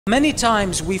many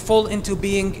times we fall into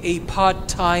being a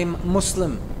part-time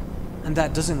Muslim, and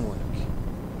that doesn't work.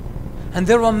 And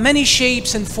there are many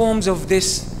shapes and forms of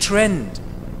this trend.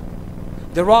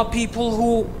 There are people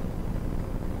who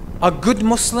are good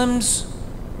Muslims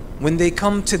when they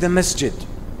come to the masjid.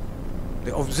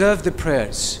 They observe the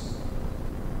prayers.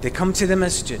 They come to the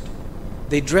masjid.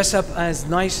 They dress up as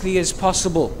nicely as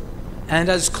possible and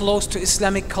as close to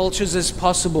Islamic cultures as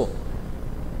possible.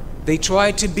 They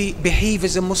try to behave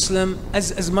as a Muslim,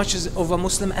 as much as of a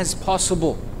Muslim as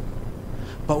possible.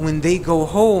 But when they go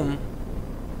home,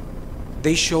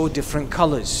 they show different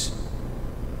colors.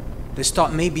 They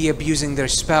start maybe abusing their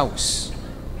spouse,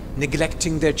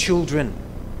 neglecting their children,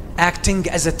 acting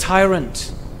as a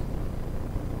tyrant.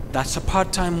 That's a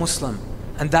part-time Muslim,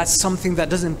 and that's something that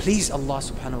doesn't please Allah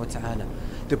subhanahu wa ta'ala.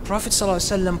 The Prophet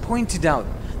ﷺ pointed out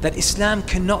that Islam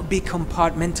cannot be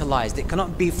compartmentalized. It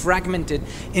cannot be fragmented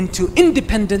into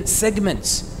independent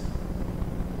segments.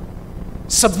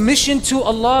 Submission to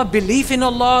Allah, belief in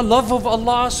Allah, love of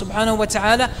Allah subhanahu wa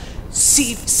ta'ala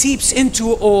seeps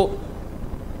into or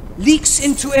leaks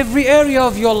into every area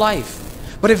of your life.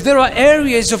 But if there are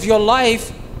areas of your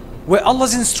life where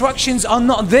Allah's instructions are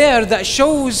not there, that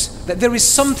shows that there is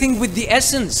something with the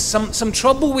essence, some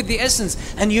trouble with the essence,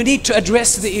 and you need to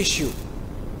address the issue.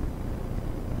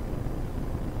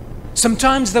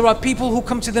 Sometimes there are people who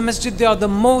come to the masjid, they are the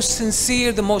most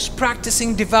sincere, the most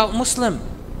practicing, devout Muslim.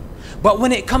 But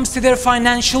when it comes to their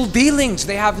financial dealings,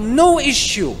 they have no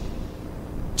issue.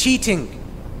 Cheating,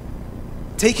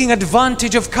 taking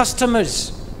advantage of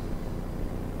customers,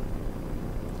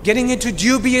 getting into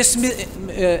dubious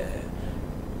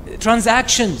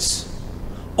transactions,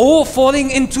 or falling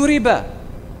into riba,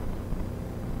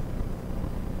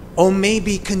 or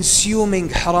maybe consuming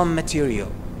haram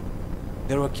material.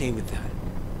 They're okay with that.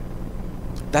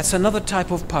 That's another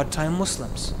type of part-time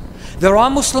Muslims. There are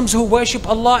Muslims who worship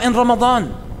Allah in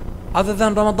Ramadan. Other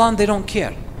than Ramadan, they don't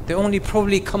care. They only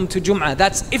probably come to Jum'ah.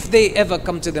 That's if they ever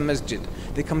come to the masjid.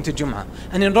 They come to Jum'ah.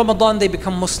 And in Ramadan, they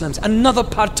become Muslims. Another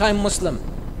part-time Muslim.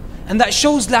 And that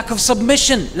shows lack of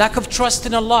submission, lack of trust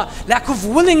in Allah, lack of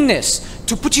willingness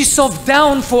to put yourself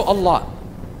down for Allah.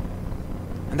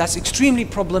 And that's extremely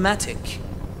problematic.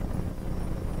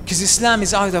 Because Islam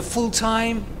is either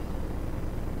full-time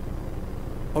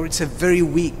or it's a very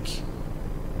weak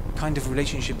kind of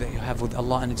relationship that you have with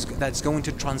Allah, and that's going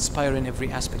to transpire in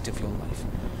every aspect of your life.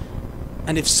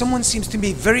 And if someone seems to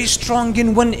be very strong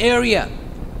in one area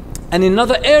and in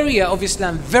another area of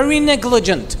Islam very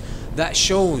negligent, that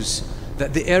shows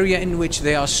that the area in which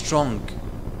they are strong,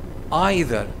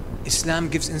 either Islam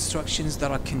gives instructions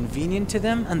that are convenient to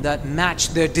them and that match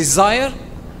their desire,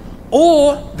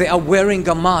 or they are wearing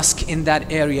a mask in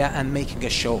that area and making a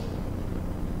show.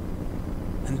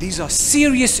 And these are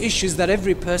serious issues that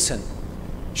every person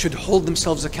should hold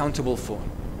themselves accountable for.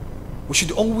 We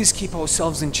should always keep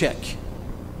ourselves in check,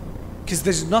 because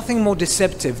there's nothing more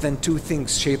deceptive than two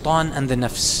things: shaitan and the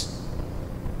nafs.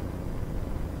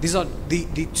 These are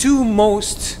the two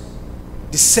most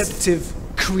deceptive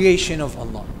creation of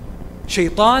Allah: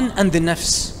 shaitan and the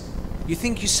nafs. You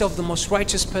think yourself the most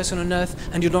righteous person on earth,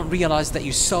 and you don't realize that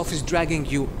yourself is dragging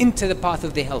you into the path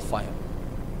of the hellfire.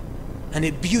 And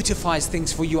it beautifies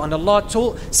things for you. And Allah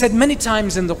said many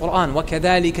times in the Qur'an,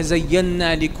 وَكَذَلِكَ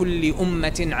زَيَّنَّا لِكُلِّ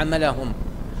أُمَّةٍ عَمَلَهُم.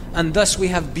 And thus we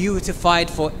have beautified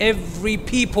for every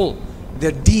people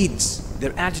their deeds,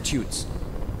 their attitudes.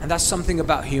 And that's something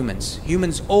about humans.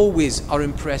 Humans always are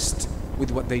impressed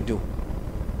with what they do.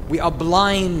 We are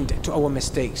blind to our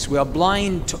mistakes. We are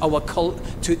blind to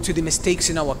to the mistakes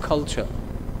in our culture.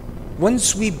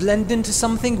 Once we blend into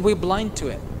something, we're blind to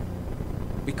it.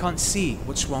 We can't see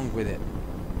what's wrong with it.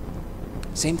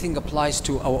 Same thing applies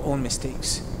to our own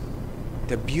mistakes.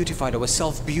 They're beautified, our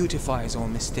self beautifies our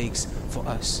mistakes for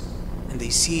us. And they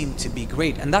seem to be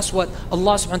great. And that's what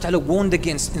Allah subhanahu wa ta'ala warned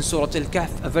against in Surah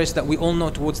Al-Kahf, a verse that we all know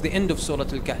towards the end of Surah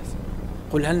Al-Kahf.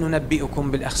 قُلْ هَلْ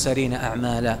نُنَبِّئُكُمْ بِالْأَخْسَرِينَ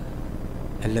أَعْمَالًا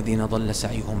الَّذِينَ ضَلَّ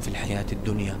سَعْيُهُمْ فِي الْحَيَاةِ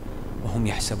الدُّنْيَا وَهُمْ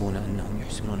يَحْسَبُونَ أَنَّهُمْ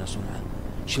يُحْسِنُونَ صُنْعًا.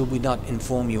 Shall we not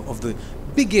inform you of the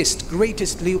biggest,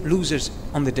 greatest losers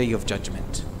on the Day of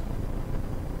Judgment?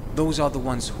 Those are the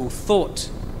ones who thought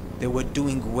they were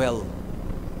doing well,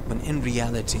 when in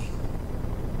reality,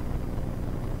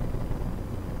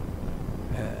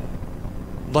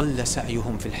 ضَلَّ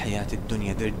سَعْيُهُمْ فِي الْحَيَاةِ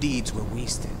الدُّنْيَا. Their deeds were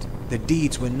wasted. Their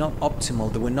deeds were not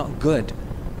optimal. They were not good.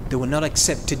 They were not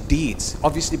accepted deeds.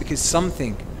 Obviously, because some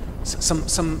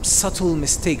subtle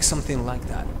mistake, something like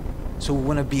that. So we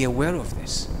want to be aware of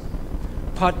this.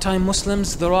 Part-time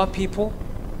Muslims, there are people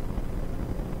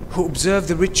who observe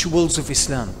the rituals of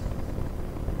Islam.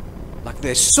 Like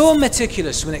they're so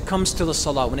meticulous when it comes to the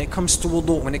salah, when it comes to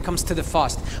wudu, when it comes to the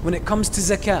fast, when it comes to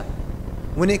zakah,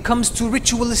 when it comes to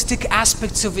ritualistic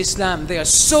aspects of Islam. They are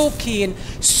so keen,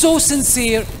 so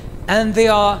sincere, and they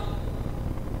are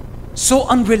so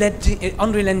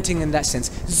unrelenting in that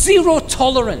sense. Zero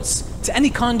tolerance to any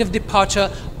kind of departure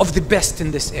of the best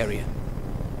in this area.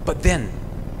 But then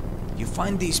you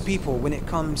find these people, when it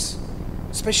comes,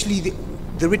 especially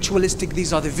the ritualistic,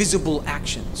 these are the visible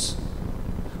actions.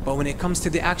 But when it comes to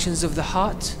the actions of the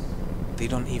heart, they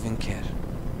don't even care.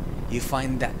 You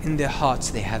find that in their hearts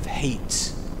they have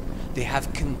hate, they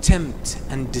have contempt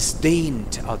and disdain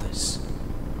to others,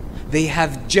 they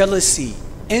have jealousy,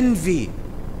 envy,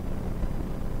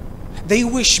 they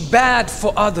wish bad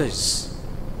for others,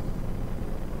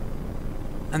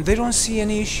 and they don't see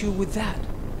any issue with that.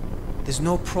 There's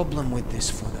no problem with this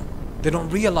for them. They don't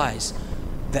realize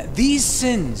that these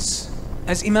sins,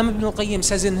 as Imam Ibn al-Qayyim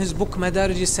says in his book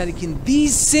Madarij al-Salikin,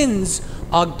 these sins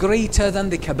are greater than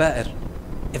the kaba'ir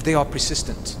if they are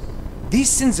persistent. These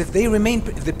sins, if they remain,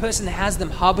 if the person has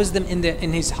them, harbors them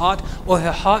in his heart or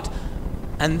her heart,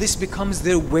 and this becomes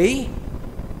their way,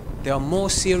 they are more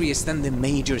serious than the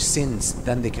major sins,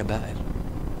 than the kaba'ir.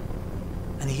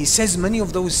 And he says many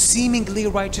of those seemingly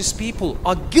righteous people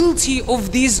are guilty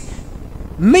of these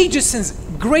major sins,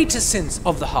 greater sins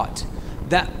of the heart,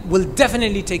 that will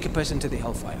definitely take a person to the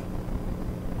hellfire.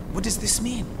 What does this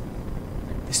mean?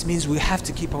 This means we have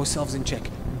to keep ourselves in check.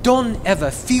 Don't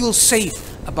ever feel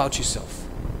safe about yourself.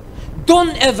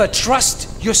 Don't ever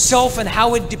trust yourself and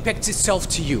how it depicts itself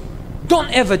to you. Don't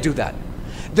ever do that.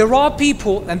 There are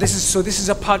people, and this is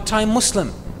a part-time Muslim.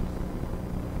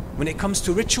 When it comes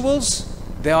to rituals,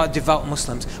 they are devout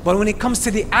Muslims. But when it comes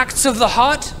to the acts of the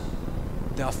heart,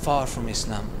 they are far from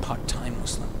Islam, part-time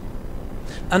Muslim.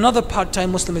 Another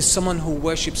part-time Muslim is someone who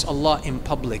worships Allah in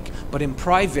public, but in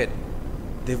private,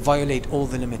 they violate all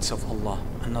the limits of Allah.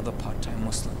 Another part-time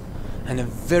Muslim. And a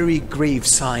very grave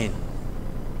sign.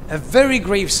 A very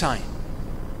grave sign.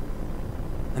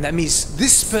 And that means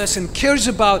this person cares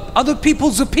about other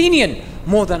people's opinion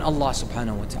more than Allah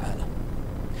subhanahu wa ta'ala.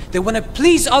 They want to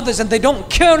please others and they don't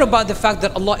care about the fact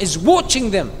that Allah is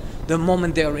watching them the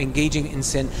moment they are engaging in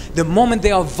sin, the moment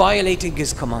they are violating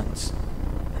His commands.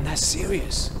 And that's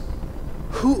serious.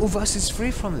 Who of us is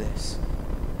free from this?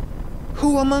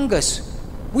 Who among us?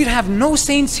 We have no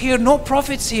saints here, no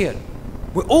prophets here.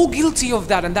 We're all guilty of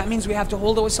that, and that means we have to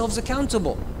hold ourselves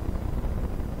accountable.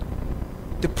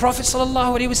 The Prophet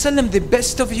ﷺ, the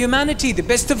best of humanity, the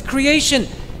best of creation,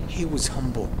 he was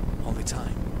humble all the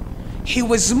time. He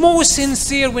was more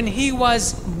sincere when he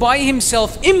was by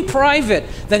himself in private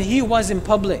than he was in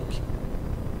public.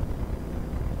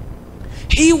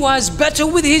 He was better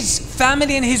with his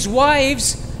family and his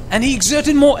wives, and he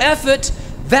exerted more effort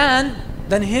than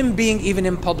him being even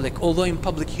in public, although in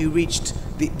public he reached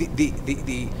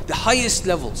the highest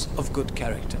levels of good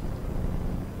character.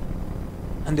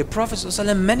 And the Prophet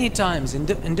ﷺ many times in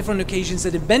different occasions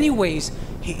that in many ways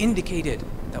he indicated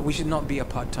that we should not be a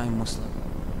part-time Muslim.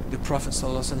 The Prophet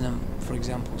ﷺ, for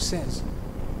example, says,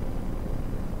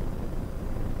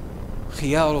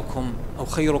 خياركم أو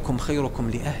خيركم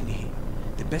خيركم لأهله.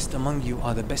 The best among you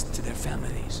are the best to their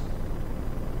families.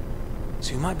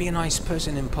 So you might be a nice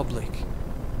person in public,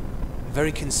 a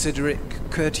very considerate,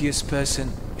 courteous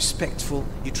person, respectful,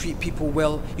 you treat people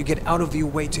well, you get out of your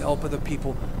way to help other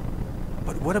people.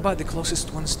 But what about the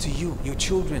closest ones to you, your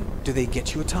children? Do they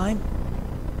get your time?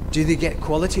 Do they get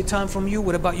quality time from you?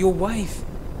 What about your wife?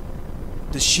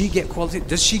 Does she get quality?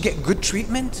 Does she get good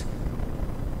treatment?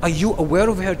 Are you aware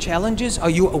of her challenges? Are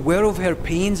you aware of her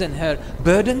pains and her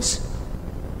burdens?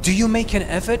 Do you make an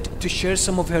effort to share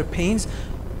some of her pains?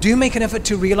 Do you make an effort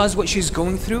to realize what she's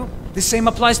going through? The same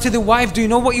applies to the wife. Do you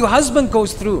know what your husband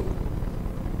goes through?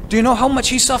 Do you know how much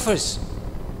he suffers?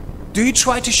 Do you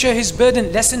try to share his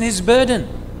burden, lessen his burden?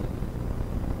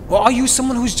 Or are you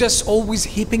someone who's just always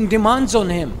heaping demands on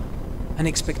him and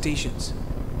expectations?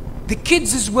 The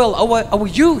kids as well, our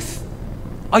youth.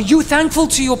 Are you thankful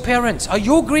to your parents? Are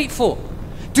you grateful?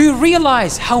 Do you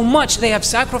realize how much they have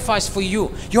sacrificed for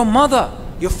you? Your mother,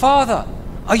 your father.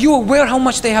 Are you aware how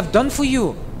much they have done for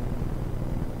you?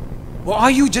 Or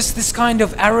are you just this kind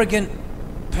of arrogant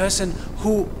person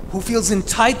who feels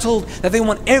entitled that they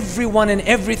want everyone and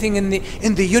everything in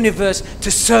the universe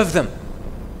to serve them?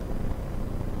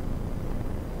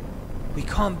 We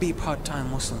can't be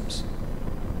part-time Muslims.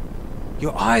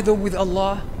 You're either with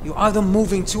Allah, you're either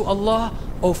moving to Allah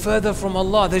or further from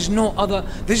Allah. There's no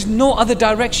other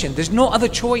direction, there's no other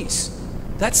choice.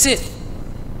 That's it.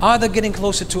 Either getting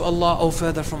closer to Allah or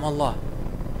further from Allah.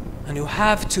 And you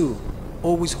have to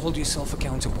always hold yourself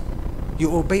accountable.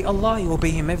 You obey Allah, you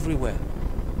obey Him everywhere.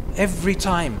 Every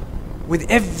time, with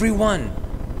everyone,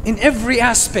 in every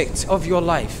aspect of your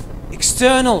life.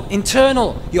 External,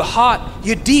 internal, your heart,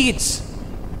 your deeds,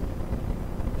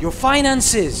 your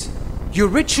finances, your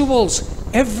rituals,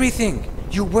 everything.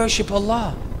 You worship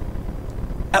Allah.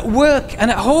 At work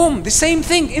and at home, the same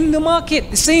thing. In the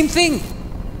market, the same thing.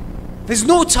 There's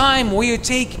no time where you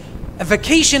take a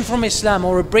vacation from Islam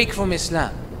or a break from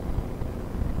Islam.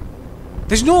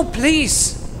 There's no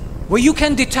place where you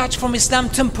can detach from Islam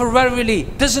temporarily.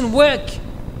 It doesn't work.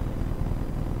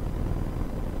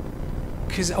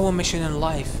 Because our mission in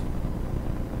life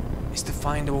is to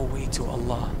find our way to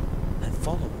Allah and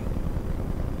follow Him.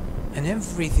 And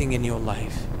everything in your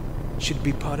life should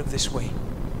be part of this way.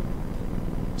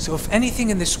 So if anything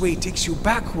in this way takes you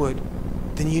backward,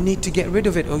 then you need to get rid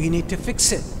of it, or you need to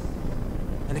fix it.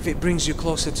 And if it brings you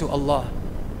closer to Allah,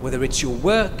 whether it's your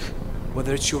work,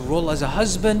 whether it's your role as a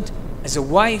husband, as a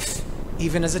wife,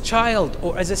 even as a child,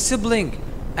 or as a sibling,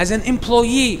 as an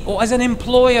employee, or as an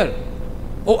employer,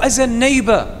 or as a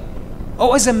neighbor,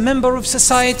 or as a member of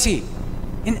society,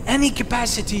 in any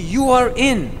capacity you are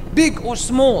in, big or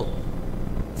small,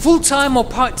 full-time or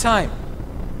part-time,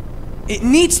 it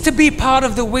needs to be part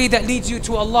of the way that leads you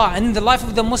to Allah. And in the life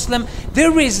of the Muslim,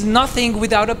 there is nothing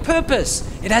without a purpose.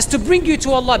 It has to bring you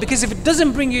to Allah, because if it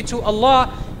doesn't bring you to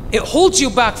Allah, it holds you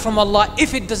back from Allah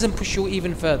if it doesn't push you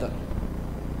even further.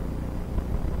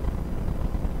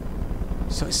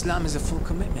 So Islam is a full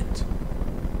commitment.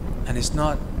 And it's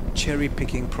not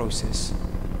cherry-picking process.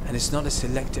 And it's not a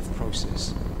selective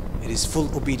process. It is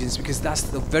full obedience, because that's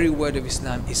the very word of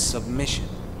Islam, is submission.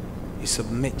 You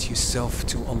submit yourself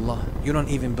to Allah. You don't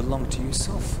even belong to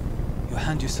yourself. You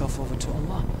hand yourself over to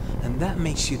Allah. And that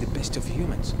makes you the best of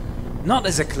humans. Not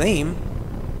as a claim,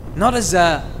 not as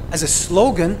a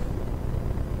slogan,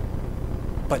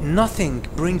 but nothing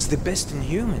brings the best in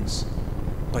humans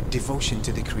but devotion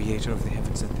to the Creator of the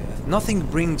heavens and the earth. Nothing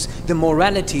brings the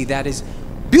morality that is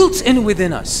built in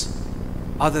within us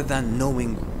other than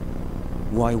knowing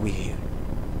why we're here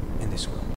in this world.